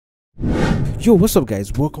Yo, what's up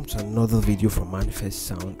guys, welcome to another video from Manifest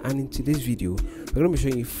Sound, and in today's video we're going to be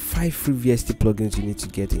showing you 5 free VST plugins you need to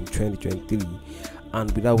get in 2023.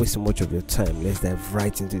 And without wasting much of your time, let's dive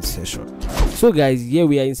right into the session. So guys, here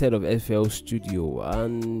we are inside of FL Studio,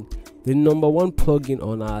 and the number 1 plugin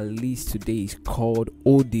on our list today is called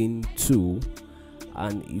ODIN 2,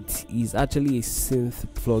 and it is actually a synth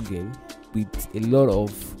plugin with a lot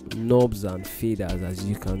of knobs and faders. As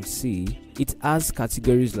you can see, it has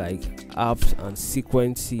categories like apps and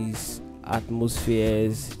sequences,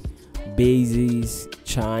 atmospheres, basses,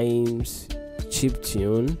 chimes,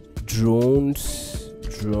 chiptune, drones,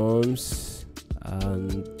 drums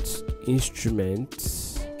and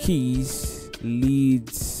instruments, keys,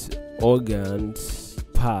 leads, organs,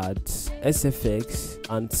 pads, SFX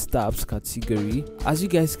and stabs category. As you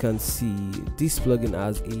guys can see, this plugin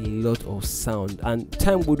has a lot of sound, and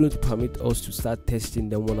time wouldn't permit us to start testing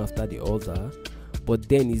them one after the other, but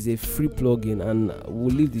then it's a free plugin, and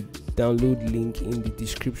we'll leave the download link in the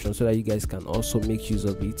description so that you guys can also make use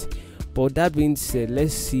of it. But that being said,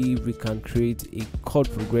 let's see if we can create a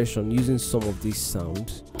chord progression using some of these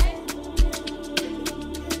sounds.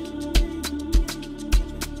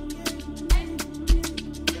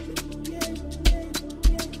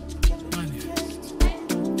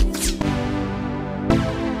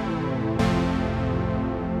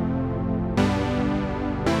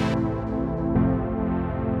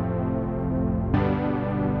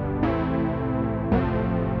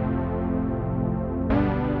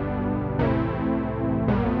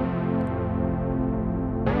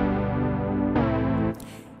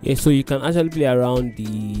 Yeah, so you can actually play around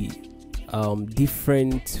the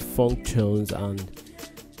different functions and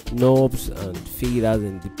knobs and faders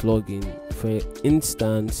in the plugin. For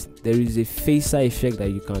instance, there is a phaser effect that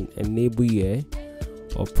you can enable here,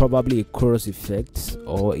 or probably a chorus effect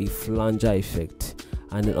or a flanger effect,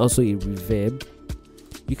 and then also a reverb.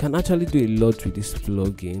 You can actually do a lot with this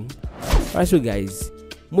plugin. Alright, so guys,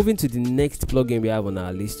 moving to the next plugin we have on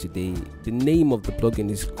our list today. The name of the plugin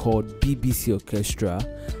is called Vst Ochestra,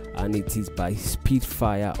 and it is by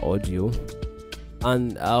Spitfire Audio.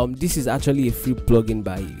 And this is actually a free plugin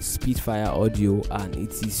by Spitfire Audio, and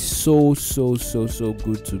it is so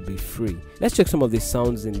good to be free. Let's check some of the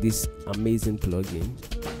sounds in this amazing plugin,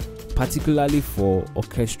 particularly for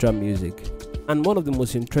orchestra music. And one of the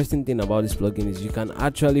most interesting thing about this plugin is you can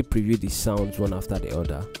actually preview the sounds one after the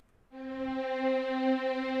other.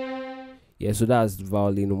 Yeah, so that's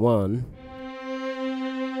violin 1,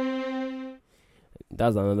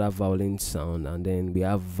 that's another violin sound, and then we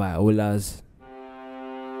have violas,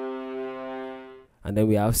 and then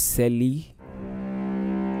we have celli,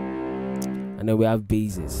 and then we have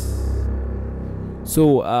basses.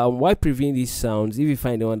 So while previewing these sounds, if you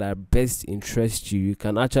find the one that best interests you, you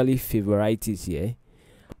can actually favorite it here.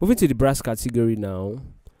 Moving to the brass category now,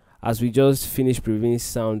 as we just finished previewing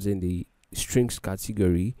sounds in the strings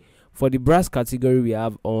category. For the brass category, we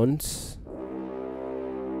have horns.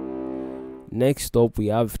 Next up, we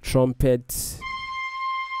have trumpets.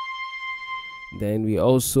 Then we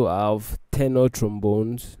also have tenor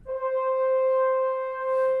trombones.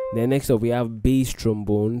 Then next up, we have bass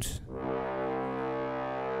trombones.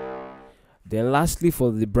 Then lastly,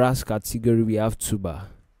 for the brass category, we have tuba.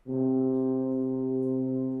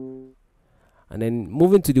 And then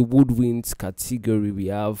moving to the woodwinds category, we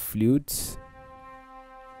have flutes.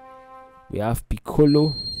 We have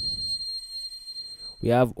piccolo, we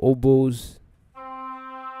have oboes,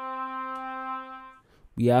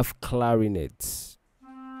 we have clarinets,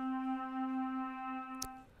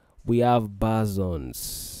 we have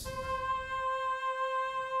basons,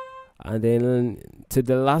 and then to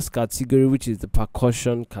the last category, which is the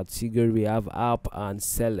percussion category, we have harp and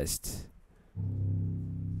celeste.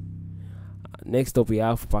 Next up, we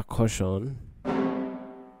have percussion.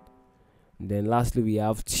 Then lastly, we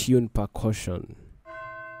have tune percussion.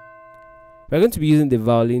 We're going to be using the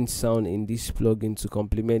violin sound in this plugin to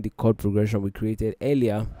complement the chord progression we created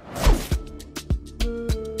earlier.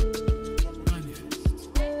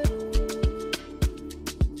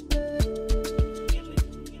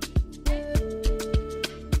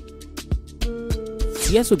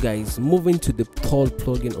 Yeah, so guys, moving to the third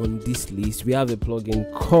plugin on this list, we have a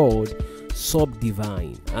plugin called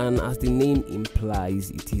Subdivine, and as the name implies,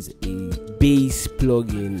 it is a bass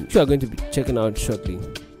plugin which we are going to be checking out shortly.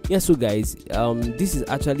 Yeah, so guys, this is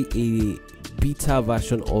actually a beta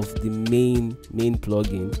version of the main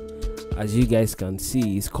plugin. As you guys can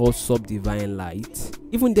see, it's called Subdivine Lite.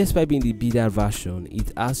 Even despite being the beta version,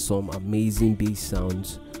 it has some amazing bass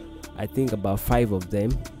sounds. I think about 5 of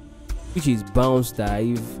them, which is bounce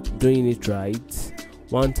dive, doing it right,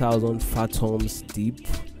 1000 fathoms deep,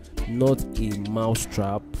 not a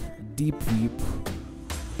mousetrap, deep whip,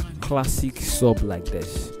 classic sub like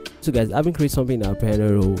this. So guys, having created something in our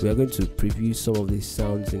piano roll, we are going to preview some of these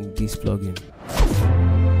sounds in this plugin.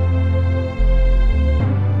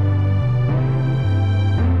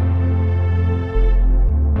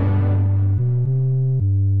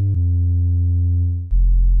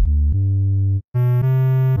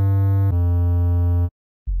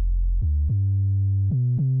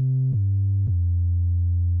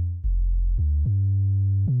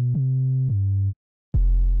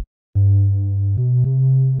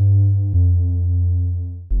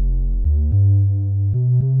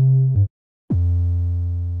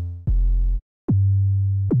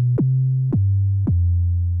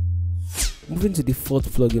 Moving to the fourth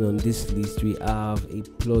plugin on this list, we have a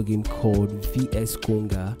plugin called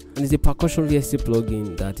Conga, and it's a percussion VST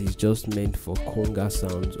plugin that is just meant for conga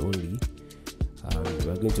sounds only, and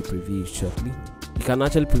we're going to preview it shortly. You can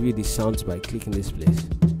actually preview the sounds by clicking this place.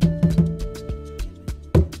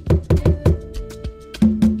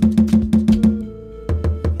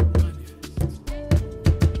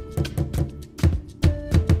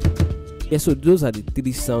 Yeah, so those are the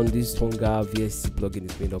three sounds this Conga VST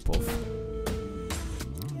plugin is made up of.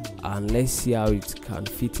 And let's see how it can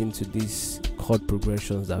fit into these chord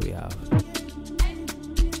progressions that we have.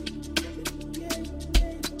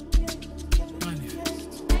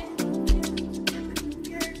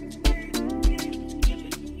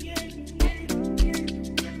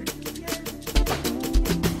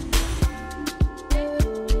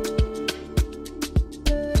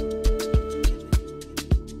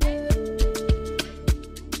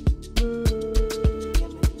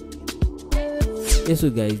 So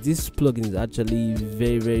guys, this plugin is actually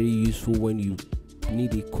very useful when you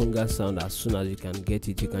need a conga sound as soon as you can get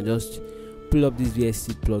it. You can just pull up this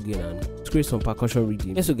VST plugin and create some percussion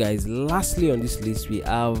rhythm. So guys, lastly on this list we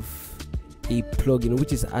have a plugin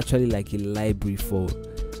which is actually like a library for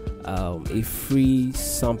a free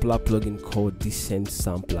sampler plugin called Descent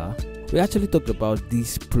Sampler. We actually talked about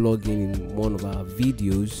this plugin in one of our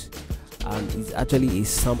videos, and it's actually a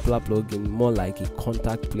sampler plugin, more like a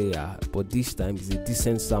kontakt player, but this time it's a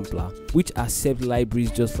Descent Sampler which accepts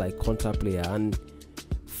libraries just like kontakt player. And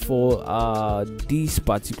for this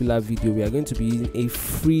particular video we are going to be using a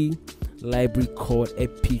free library called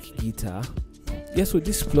Epic Guitar. Yeah, so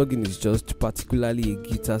this plugin is just particularly a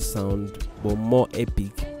guitar sound but more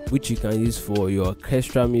epic, which you can use for your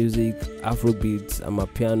orchestra music, afrobeats,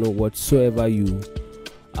 amapiano, whatsoever you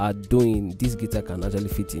are doing. This guitar can actually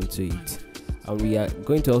fit into it, and we are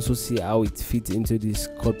going to also see how it fits into these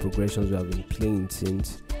chord progressions we have been playing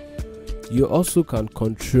since. You also can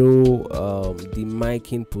control the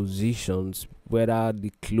miking positions, whether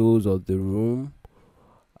the close of the room,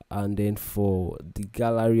 and then for the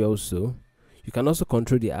gallery also you can also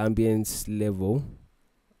control the ambience level.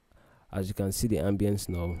 As you can see the ambience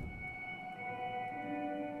now.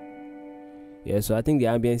 Yeah, so I think the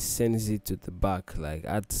ambience sends it to the back, like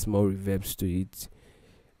adds more reverbs to it,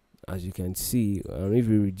 as you can see. And if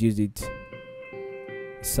you reduce it,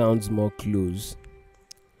 it sounds more close.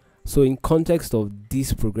 So in context of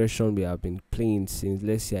this progression we have been playing since,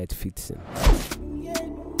 let's see how it fits in.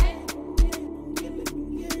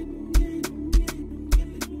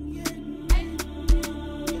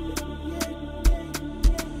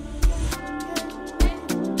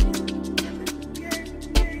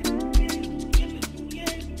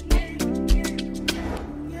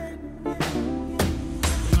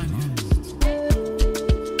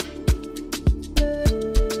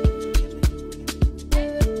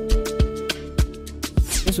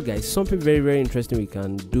 So guys, something very interesting we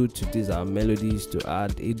can do to these our melodies to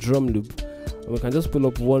add a drum loop, and we can just pull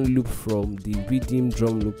up one loop from the RIDDIM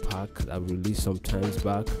drum loop pack that we released some times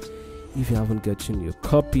back. If you haven't gotten your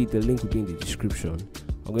copy, the link will be in the description.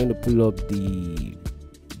 I'm going to pull up the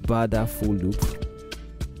Bada full loop.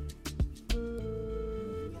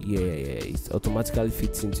 Yeah, it automatically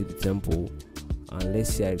fits into the tempo, and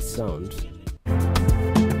let's see how it sounds.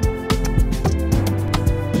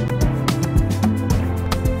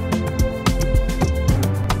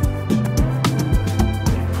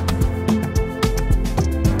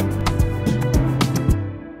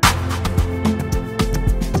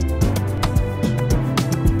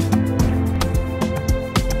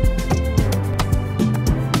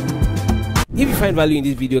 If you find value in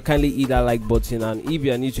this video, kindly hit that like button, and if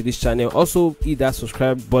you are new to this channel, also hit that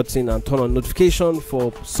subscribe button and turn on notification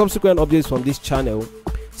for subsequent updates from this channel.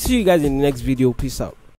 See you guys in the next video. Peace out.